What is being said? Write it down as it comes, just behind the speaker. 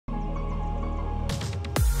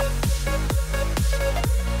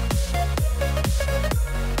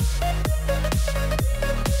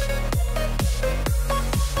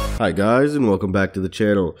Hi guys, and welcome back to the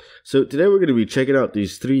channel. So today we're going to be checking out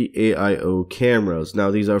these three AIO cameras.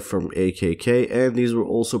 Now these are from AKK, and these were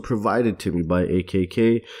also provided to me by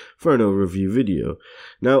AKK for an overview video.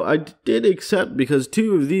 Now I did accept because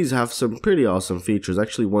two of these have some pretty awesome features.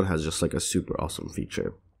 Actually, one has just like a super awesome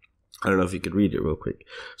feature. I don't know if you could read it real quick.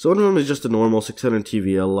 So one of them is just a normal 600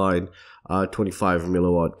 TVL line 25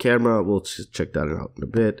 milliwatt camera. We'll check that out in a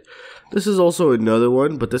bit. This is also another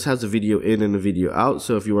one, but this has a video in and a video out,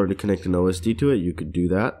 so if you wanted to connect an OSD to it, you could do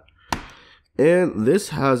that. And this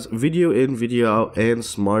has video in, video out, and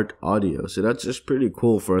smart audio, so that's just pretty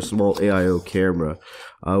cool for a small AIO camera,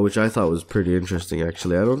 which I thought was pretty interesting.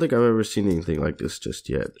 Actually, I don't think I've ever seen anything like this just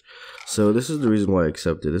yet, so this is the reason why I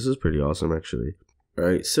accepted. This is pretty awesome actually.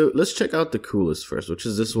 Alright, so let's check out the coolest first, which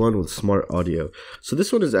is this one with smart audio. So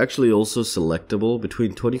this one is actually also selectable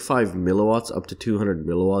between 25 milliwatts up to 200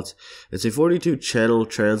 milliwatts. It's a 42 channel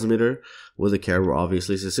transmitter with a camera,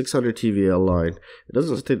 obviously. It's a 600 TVL line. It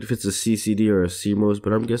doesn't state if it's a CCD or a CMOS,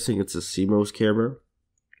 but I'm guessing it's a CMOS camera.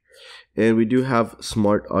 And we do have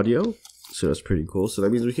smart audio, so that's pretty cool. So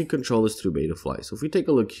that means we can control this through Betaflight. So if we take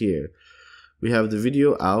a look here, we have the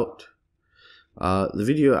video out. The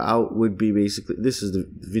video out would be basically, this is the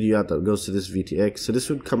video out that goes to this VTX, so this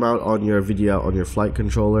would come out on your video out on your flight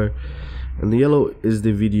controller, and the yellow is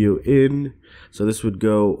the video in, so this would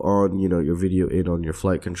go on, you know, your video in on your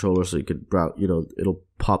flight controller, so you could route, you know, it'll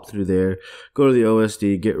pop through there, go to the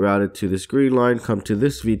OSD, get routed to this green line, come to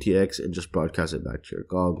this VTX, and just broadcast it back to your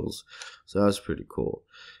goggles. So that's pretty cool.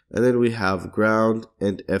 And then we have ground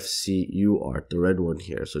and FCU art, the red one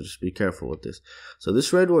here. So just be careful with this. So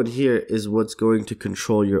this red one here is what's going to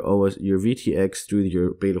control your VTX through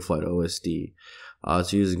your Betaflight OSD.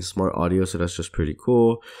 It's using smart audio, so that's just pretty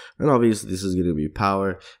cool. And obviously this is going to be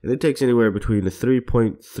power, and it takes anywhere between a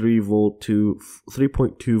 3.3 volt to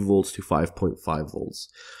 3.2 volts to 5.5 volts.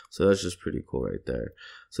 So that's just pretty cool right there.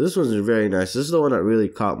 So this one's very nice. This is the one that really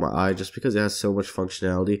caught my eye just because it has so much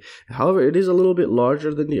functionality. However, it is a little bit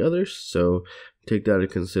larger than the others, so take that into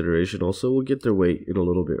consideration. Also, we'll get their weight in a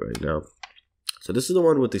little bit right now. So this is the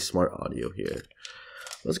one with the smart audio here.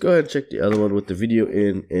 Let's go ahead and check the other one with the video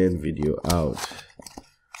in and video out.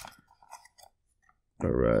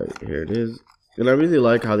 Alright, here it is. And I really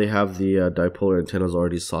like how they have the dipolar antennas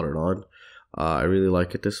already soldered on. I really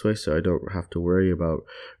like it this way, so I don't have to worry about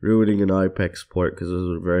ruining an IPEX port, because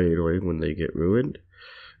those are very annoying when they get ruined.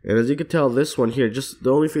 And as you can tell, this one here, just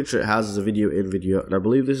the only feature it has is a video in, video out. And I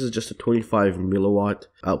believe this is just a 25 milliwatt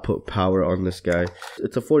output power on this guy.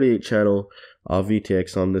 It's a 48 channel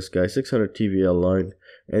VTX on this guy, 600 TVL line.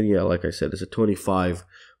 And yeah, like I said, it's a 25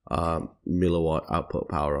 milliwatt output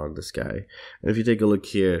power on this guy. And if you take a look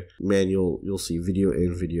here, you'll see video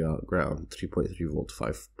in, video out, ground, 3.3 volts,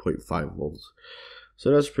 5.5 volts.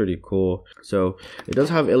 So that's pretty cool. So it does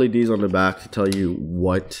have LEDs on the back to tell you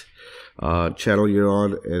what channel you're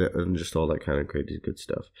on, and just all that kind of crazy good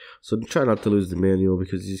stuff. So try not to lose the manual,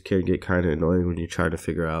 because these can get kind of annoying when you try to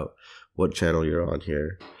figure out what channel you're on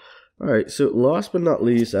here. Alright, so last but not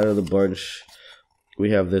least out of the bunch, we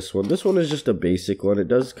have this one. This one is just a basic one. It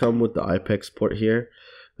does come with the IPEX port here,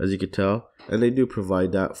 as you can tell, and they do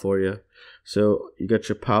provide that for you. So you got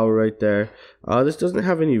your power right there. This doesn't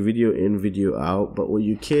have any video in, video out, but what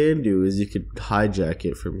you can do is you could hijack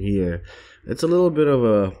it from here. It's a little bit of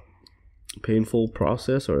a painful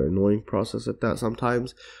process, or annoying process at that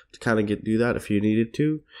sometimes, to kind of do that if you needed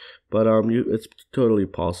to, but it's totally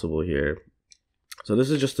possible here. So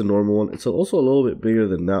this is just a normal one. It's also a little bit bigger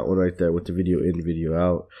than that one right there with the video in, video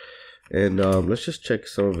out. And let's just check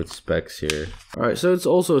some of its specs here. Alright, so it's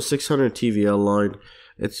also a 600 TVL line.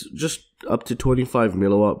 It's just up to 25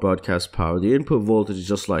 milliwatt broadcast power. The input voltage is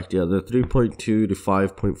just like the other, 3.2 to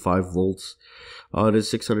 5.5 volts. It is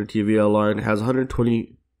 600 TVL line. It has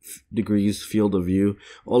 120 degrees field of view.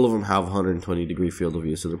 All of them have 120 degree field of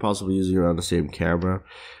view, so they're possibly using around the same camera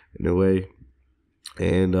in a way.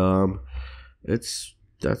 And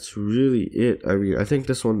that's really it. I mean, I think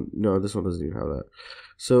this one, no, this one doesn't even have that.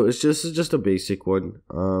 So it's just a basic one,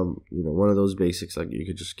 you know, one of those basics like you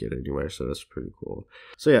could just get anywhere. So that's pretty cool.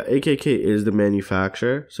 So yeah, AKK is the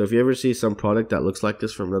manufacturer. So if you ever see some product that looks like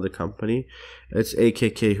this from another company, it's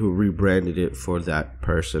AKK who rebranded it for that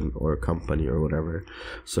person or company or whatever.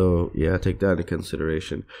 So yeah, take that into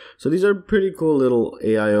consideration. So these are pretty cool little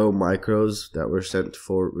AIO micros that were sent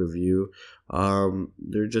for review.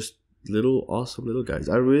 They're just awesome little guys.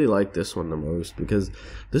 I really like this one the most, because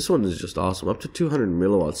this one is just awesome, up to 200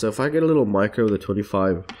 milliwatts. So if I get a little micro with a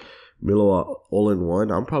 25 milliwatt all-in-one,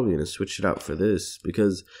 I'm probably gonna switch it out for this,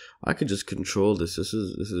 because I could just control this. This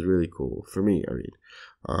is really cool for me. I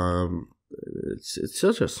mean, It's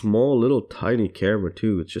such a small little tiny camera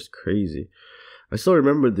too. It's just crazy. I still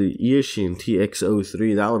remember the Eishin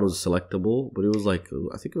TX03. That one was selectable, but it was like,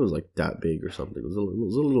 I think it was like that big or something. It was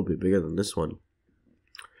a little bit bigger than this one.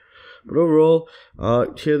 But overall,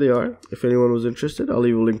 here they are. If anyone was interested, I'll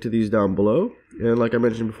leave a link to these down below. And like I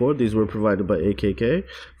mentioned before, these were provided by AKK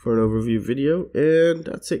for an overview video. And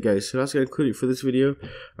that's it, guys. So that's going to conclude it for this video.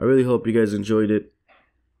 I really hope you guys enjoyed it.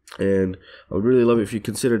 And I would really love it if you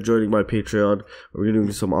consider joining my Patreon. We're going to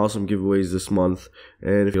do some awesome giveaways this month.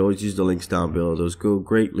 And if you always use the links down below, those go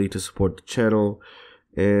greatly to support the channel.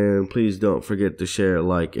 And please don't forget to share,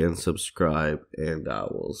 like, and subscribe. And I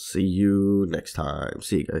will see you next time.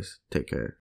 See you guys. Take care.